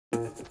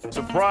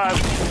Surprise!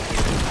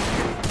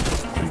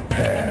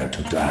 Prepare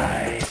to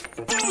die.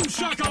 Boom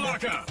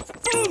shakalaka!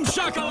 Boom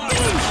shakalaka!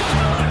 Boom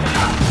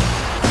shakalaka!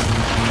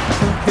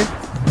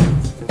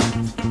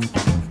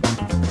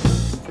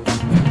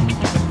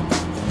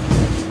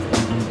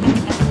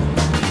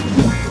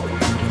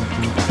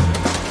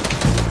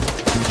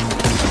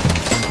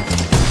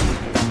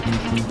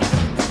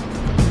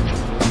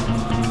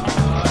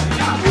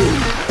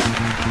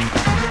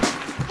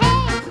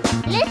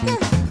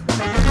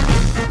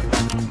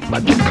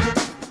 Magic.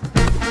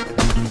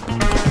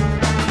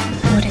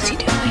 What is he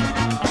doing?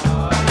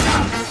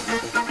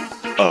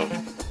 Oh,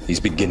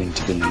 he's beginning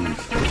to believe.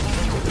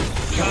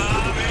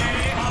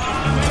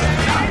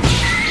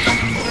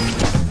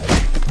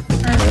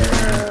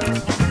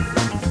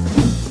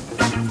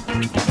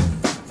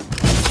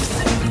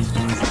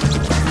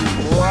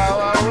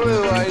 Wow,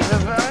 is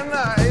very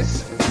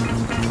nice.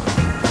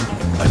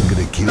 I'm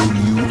gonna kill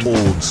you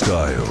old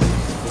style.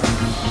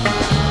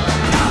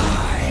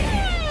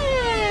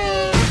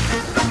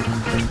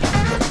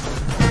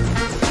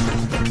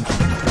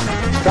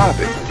 Stop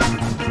it.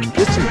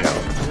 Get some help.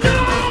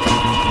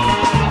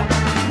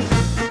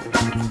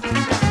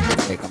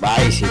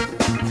 Vai, sì.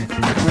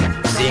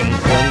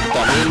 50.000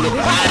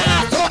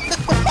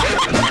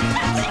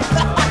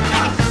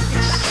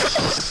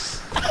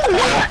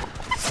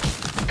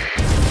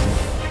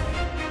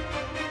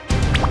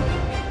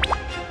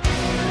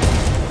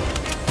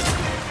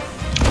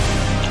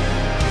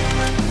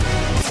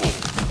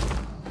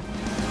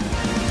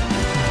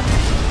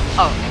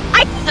 Oh,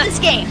 I know this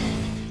game.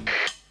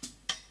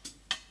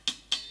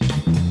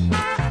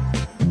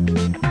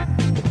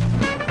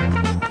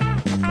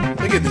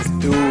 Look at this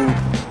dude.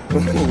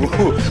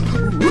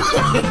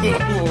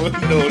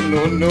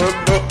 No.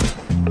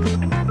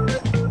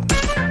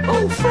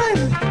 Oh,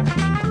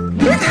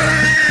 friend.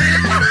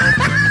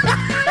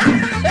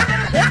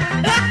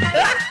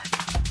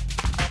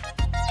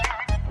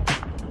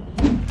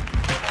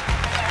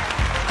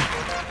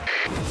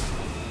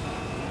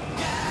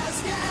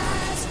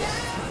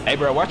 Hey,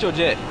 bro, watch your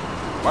jet.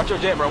 Watch your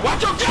jet, bro.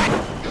 Watch your jet!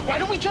 Why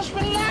don't we just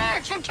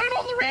relax and turn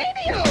on the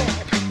radio?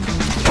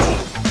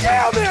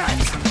 Damn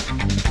it!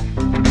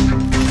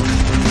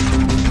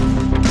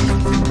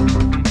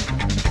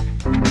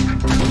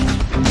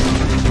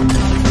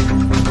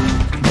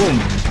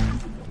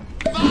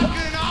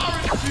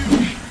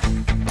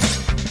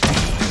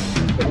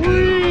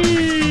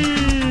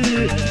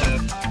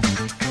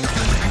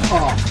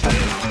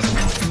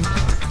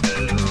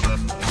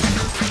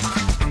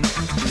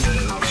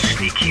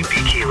 Sneaky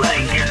beaky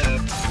like.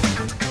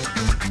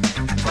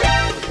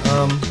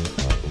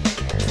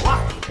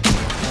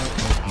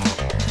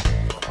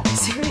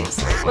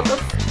 Seriously, what the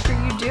f are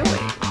you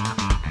doing?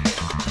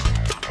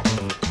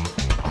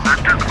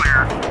 Sector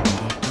clear.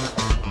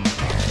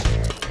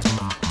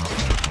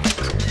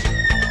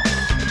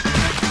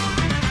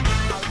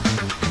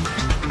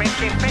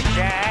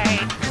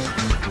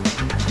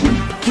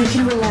 You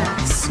can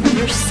relax.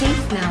 You're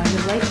safe now.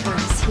 Your lifetime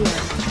is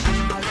here.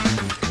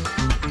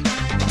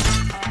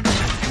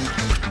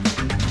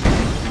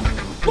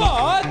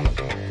 What?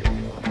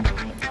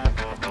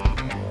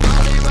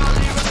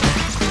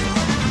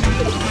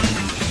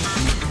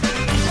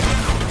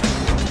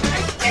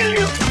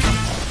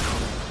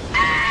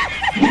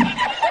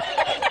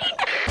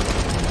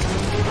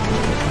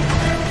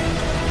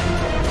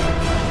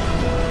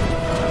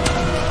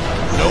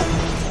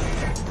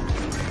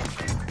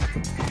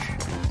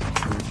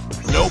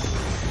 Nope.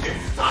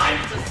 It's time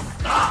to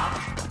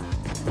stop.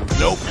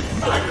 Nope. It's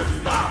time to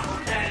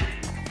stop, okay?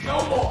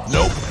 No more.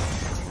 Nope.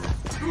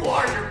 Who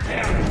are your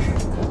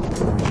parents?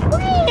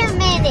 Wait a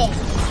minute.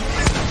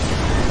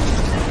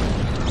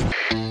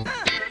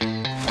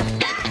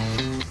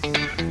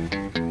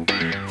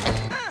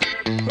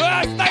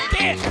 Ah,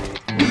 stop it!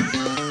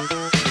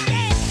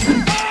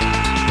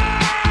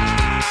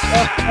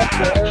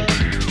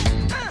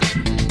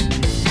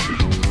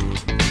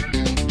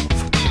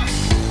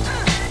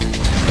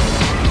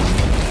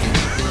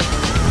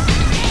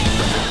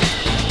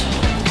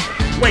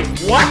 Wait,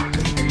 what?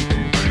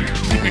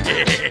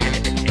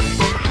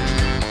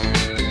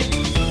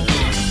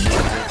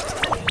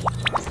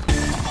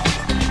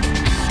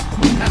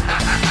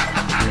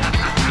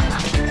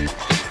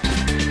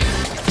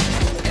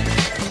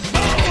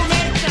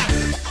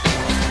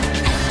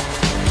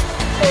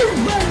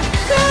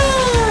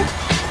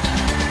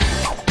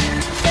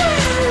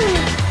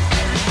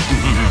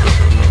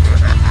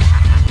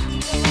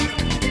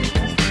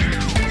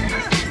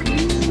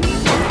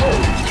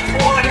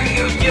 What are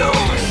you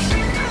doing?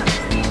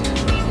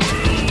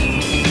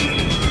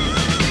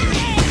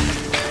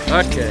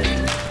 Okay.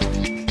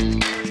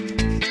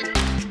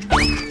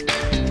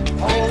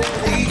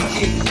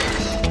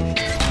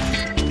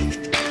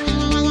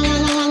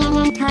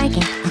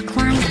 Target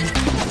acquired.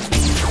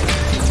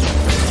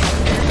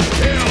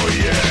 Hell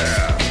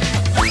yeah.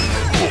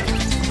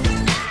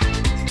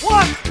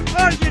 What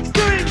are you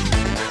doing?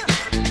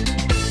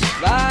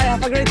 Bye,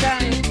 have a great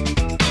time.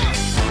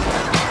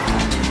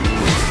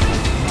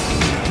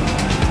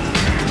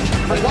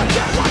 Watch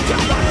out, watch out, watch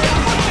out, watch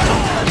out!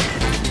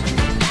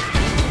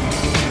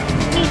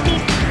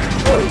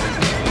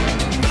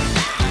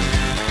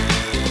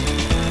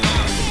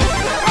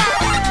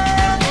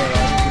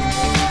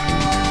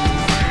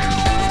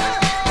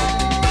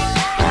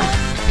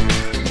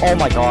 Oh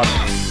my god.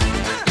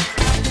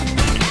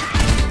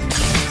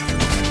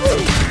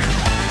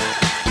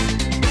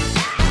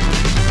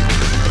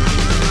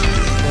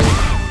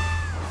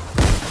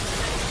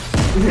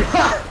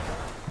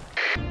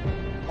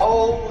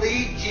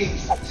 Holy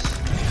Jesus.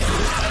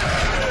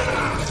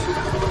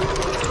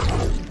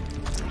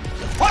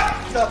 What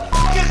the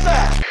fuck is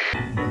that?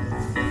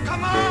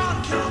 Come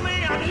on, kill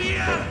me, I'm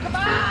here. Come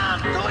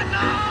on, do it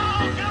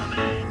now, kill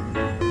me.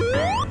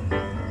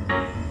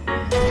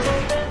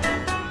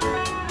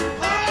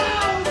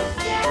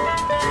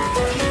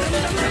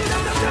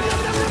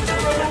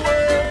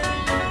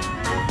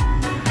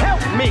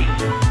 Help me!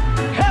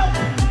 Help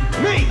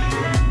me!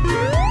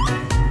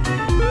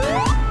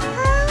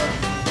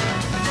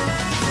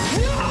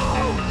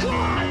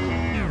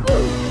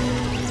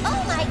 Oh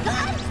my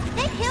god!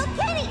 They killed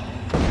Kenny!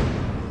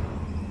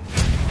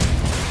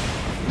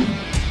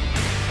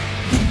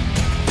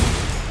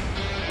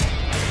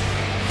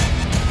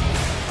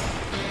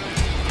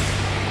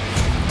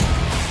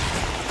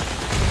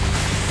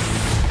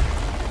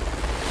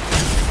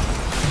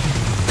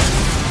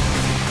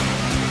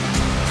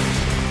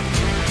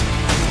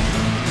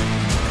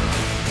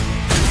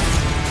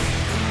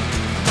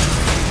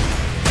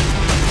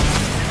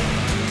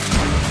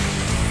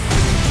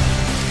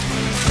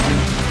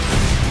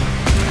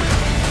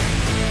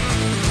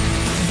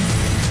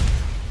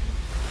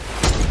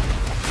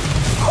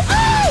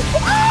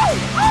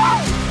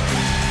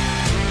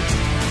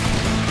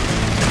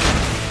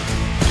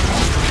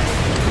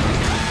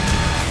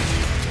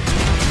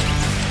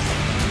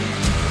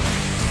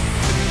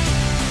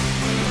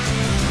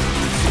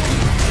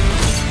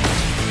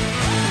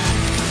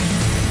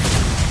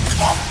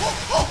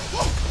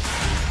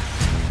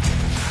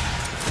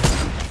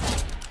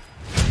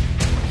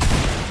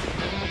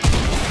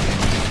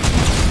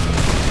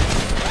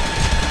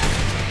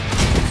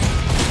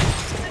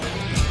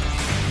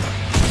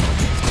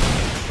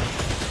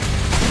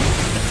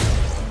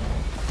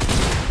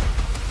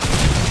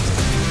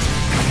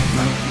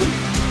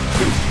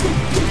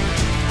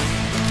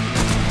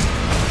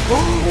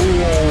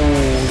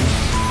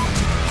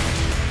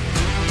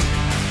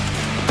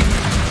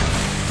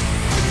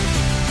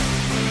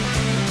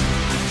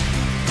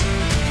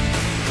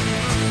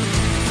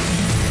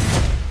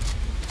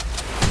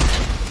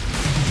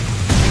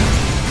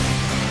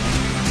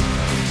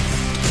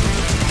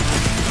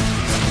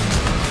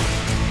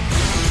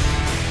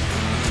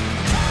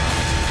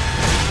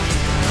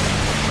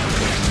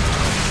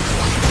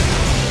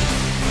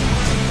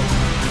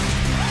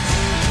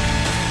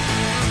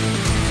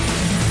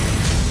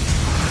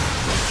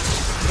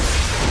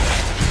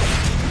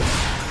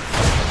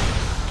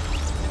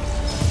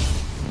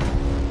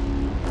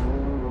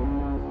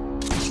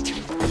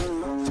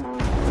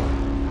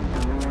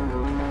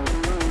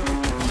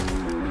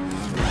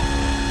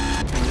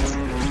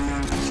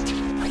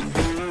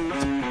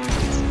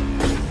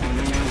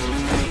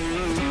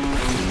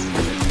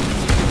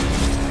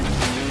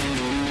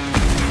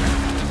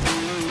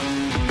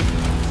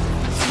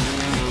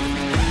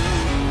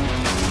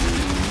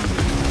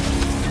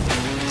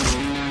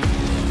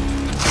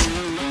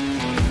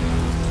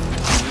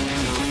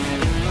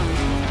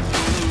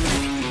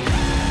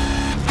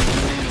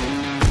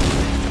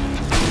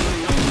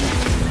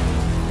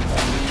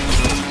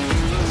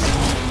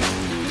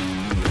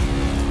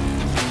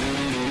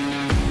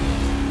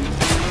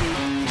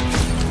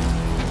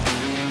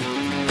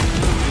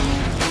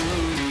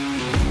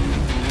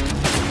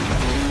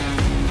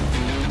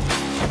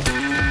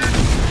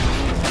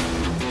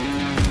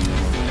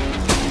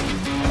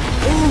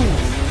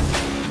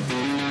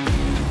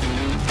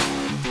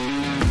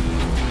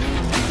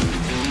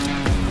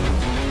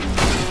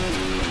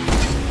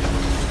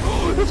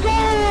 Let's go!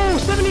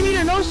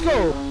 70-meter no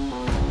scope!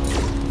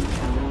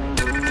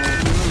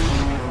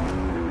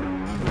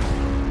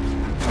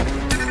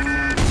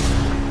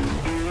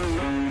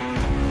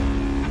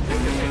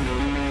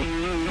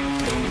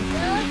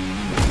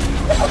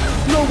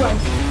 No run!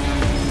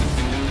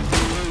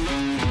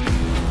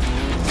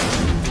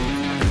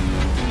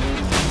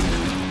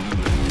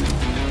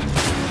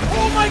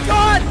 Oh my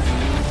god!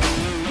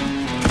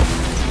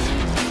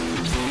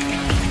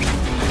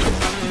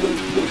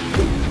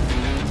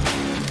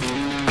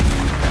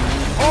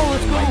 Oh,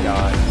 let's go! Oh my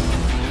god.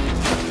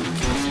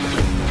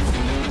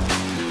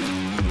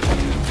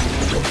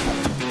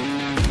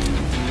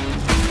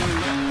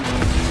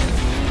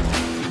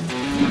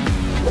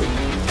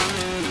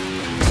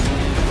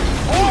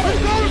 Oh,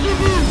 let's go,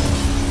 Zubu!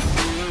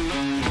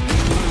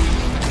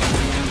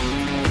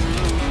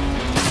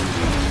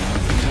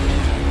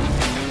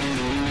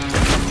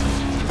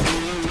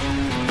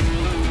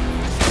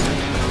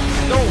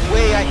 No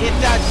way, I hit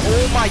that!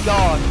 Oh my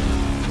god!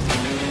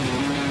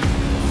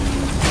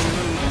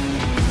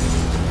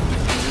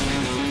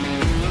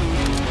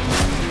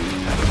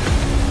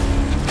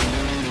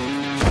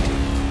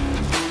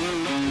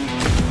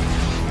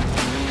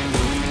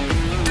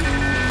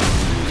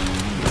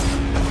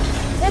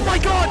 Oh my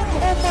god!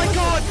 Oh my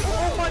god!